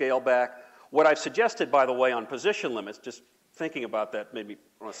have to scale back. What I've suggested, by the way, on position limits, just thinking about that made me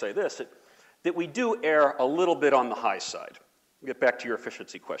want to say this, that we do err a little bit on the high side. Get back to your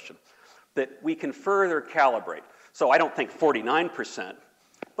efficiency question. That we can further calibrate. So I don't think 49%,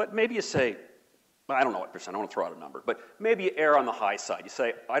 but maybe you say, I don't know what percent, I don't want to throw out a number, but maybe you err on the high side. You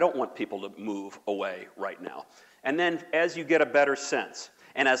say, I don't want people to move away right now. And then as you get a better sense,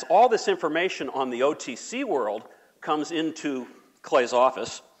 and as all this information on the OTC world comes into Clay's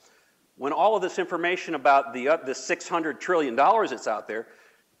office, when all of this information about the $600 trillion that's out there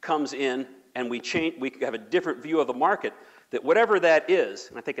comes in and we have a different view of the market, that whatever that is,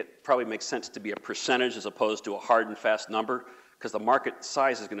 and I think it probably makes sense to be a percentage as opposed to a hard and fast number, because the market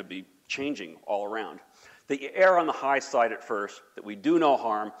size is going to be changing all around, that you err on the high side at first, that we do no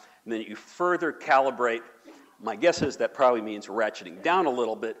harm, and then you further calibrate. My guess is that probably means ratcheting down a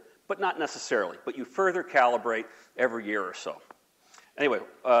little bit, but not necessarily. But you further calibrate every year or so. Anyway,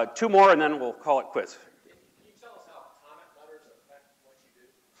 2 more, and then we'll call it quits. Can you tell us how comment letters affect what you do?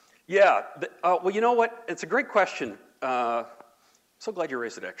 Yeah. Well, you know what? It's a great question. So glad you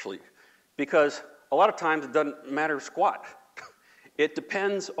raised it, actually, because a lot of times it doesn't matter squat. It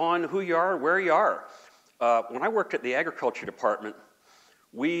depends on who you are, where you are. When I worked at the Agriculture Department,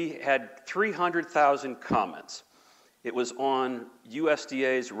 we had 300,000 comments. It was on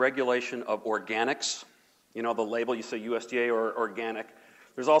USDA's regulation of organics. You know, the label, you say USDA or organic.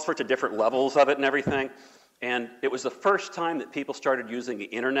 There's all sorts of different levels of it and everything. And it was the first time that people started using the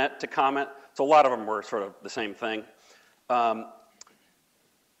internet to comment. So a lot of them were sort of the same thing.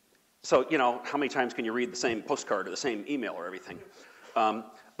 So, you know, how many times can you read the same postcard or the same email or everything?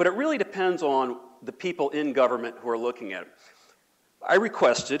 But it really depends on the people in government who are looking at it. I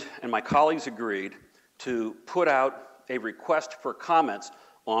requested, and my colleagues agreed, to put out a request for comments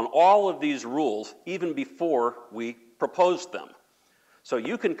on all of these rules even before we proposed them. So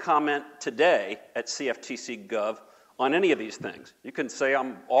you can comment today at CFTC.gov on any of these things. You can say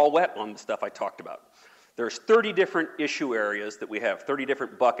I'm all wet on the stuff I talked about. There's 30 different issue areas that we have, 30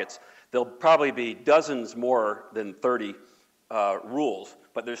 different buckets. There'll probably be dozens more than 30 rules,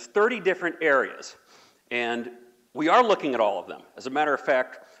 but there's 30 different areas. And we are looking at all of them. As a matter of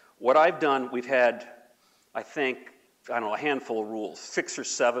fact, what I've done, we've had, I think, a handful of rules. 6 or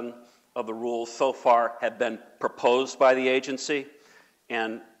 7 of the rules so far have been proposed by the agency.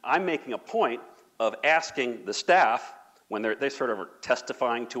 And I'm making a point of asking the staff, when they sort of are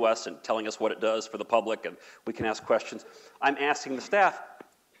testifying to us and telling us what it does for the public, and we can ask questions, I'm asking the staff,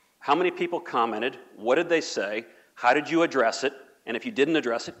 how many people commented? What did they say? How did you address it? And if you didn't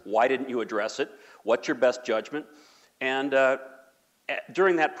address it, why didn't you address it? What's your best judgment? And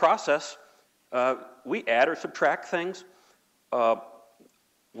during that process, we add or subtract things.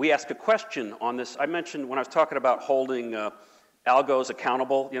 We ask a question on this. I mentioned when I was talking about holding algos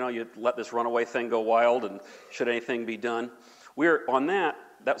accountable, you know, you let this runaway thing go wild and should anything be done. We're on that,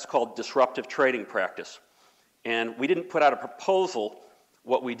 that's called disruptive trading practice. And we didn't put out a proposal.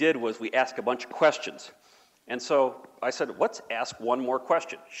 What we did was we asked a bunch of questions. And so I said, let's ask one more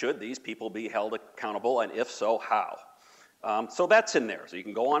question. Should these people be held accountable, and if so, how? So that's in there. So you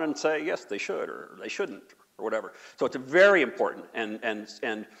can go on and say, yes, they should, or they shouldn't, or whatever. So it's very important. And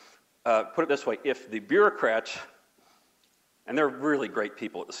put it this way, if the bureaucrats, and they're really great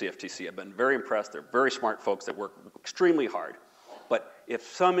people at the CFTC, I've been very impressed. They're very smart folks that work extremely hard. But if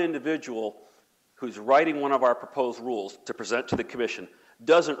some individual who's writing one of our proposed rules to present to the commission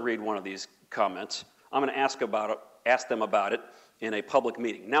doesn't read one of these comments, I'm going to ask them about it in a public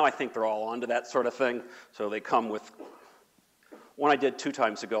meeting. Now I think they're all onto that sort of thing, so they come with. One I did 2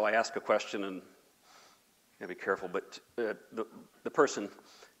 times ago, I asked a question, and you gotta be careful, but the person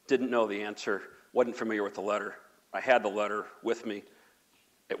didn't know the answer, wasn't familiar with the letter. I had the letter with me.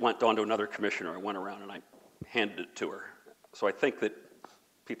 It went on to another commissioner. I went around and I handed it to her. So I think that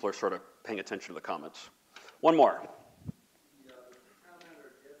people are sort of paying attention to the comments. One more.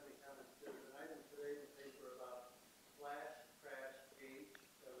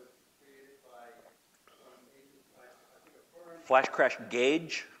 Flash crash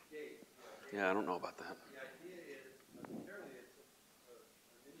gauge? Yeah, I don't know about that. The idea is, apparently it's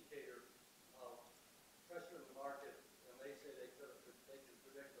an indicator of pressure in the market, and they say they can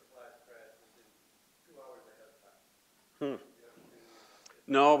predict the flash crash within 2 hours ahead of time.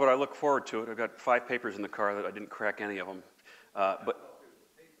 No, but I look forward to it. I've got 5 papers in the car that I didn't crack any of them. But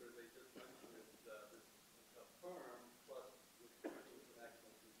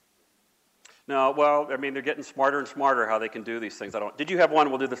no, well, I mean, they're getting smarter and smarter how they can do these things. Did you have one?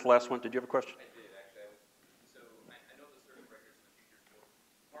 We'll do this last one. Did you have a question? I did, actually. I know the circuit breakers in the future, so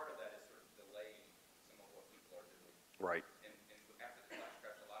part of that is sort of delaying some of what people are doing. Right. And after the flash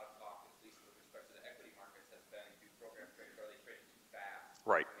crash, a lot of talk, at least with respect to the equity markets, has been, do program traders, are they trading too fast?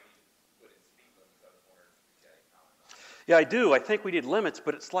 Right. Or maybe put in speed limits. I was wondering if you had any comment on that. Yeah, I do. I think we need limits,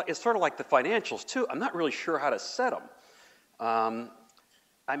 but it's sort of like the financials, too. I'm not really sure how to set them.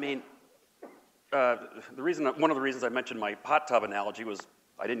 I mean, one of the reasons I mentioned my hot tub analogy was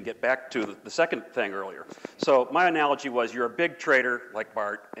I didn't get back to the second thing earlier. So my analogy was you're a big trader like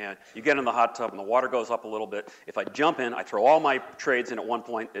Bart, and you get in the hot tub and the water goes up a little bit. If I jump in, I throw all my trades in at one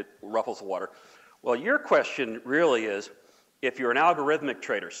point, it ruffles the water. Well, your question really is, if you're an algorithmic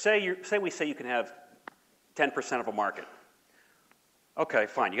trader, say we say you can have 10% of a market. Okay,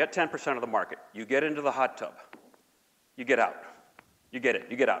 fine, you got 10% of the market. You get into the hot tub. You get out. You get in,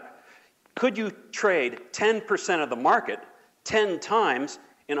 you get out. Could you trade 10% of the market 10 times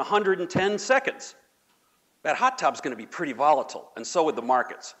in 110 seconds? That hot tub's going to be pretty volatile, and so would the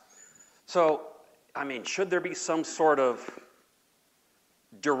markets. So, I mean, should there be some sort of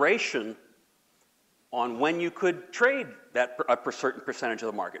duration on when you could trade a certain percentage of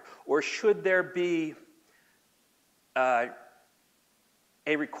the market? Or should there be a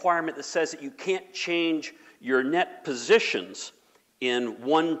requirement that says that you can't change your net positions in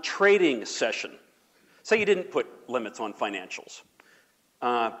one trading session? Say you didn't put limits on financials.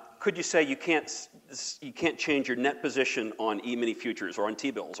 Could you say you can't change your net position on E-mini futures or on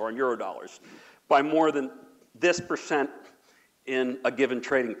T-bills or on Eurodollars by more than this percent in a given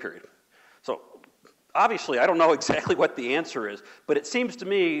trading period? So obviously, I don't know exactly what the answer is, but it seems to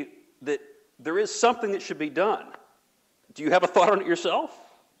me that there is something that should be done. Do you have a thought on it yourself?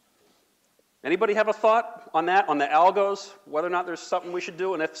 Anybody have a thought on that, on the algos, whether or not there's something we should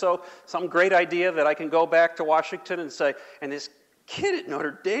do? And if so, some great idea that I can go back to Washington and say, and this kid at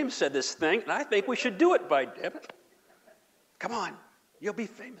Notre Dame said this thing, and I think we should do it, by damn it. Come on, you'll be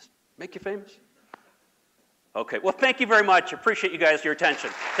famous. Make you famous. Okay, well, thank you very much. Appreciate you guys, your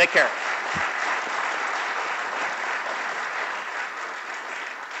attention. Take care.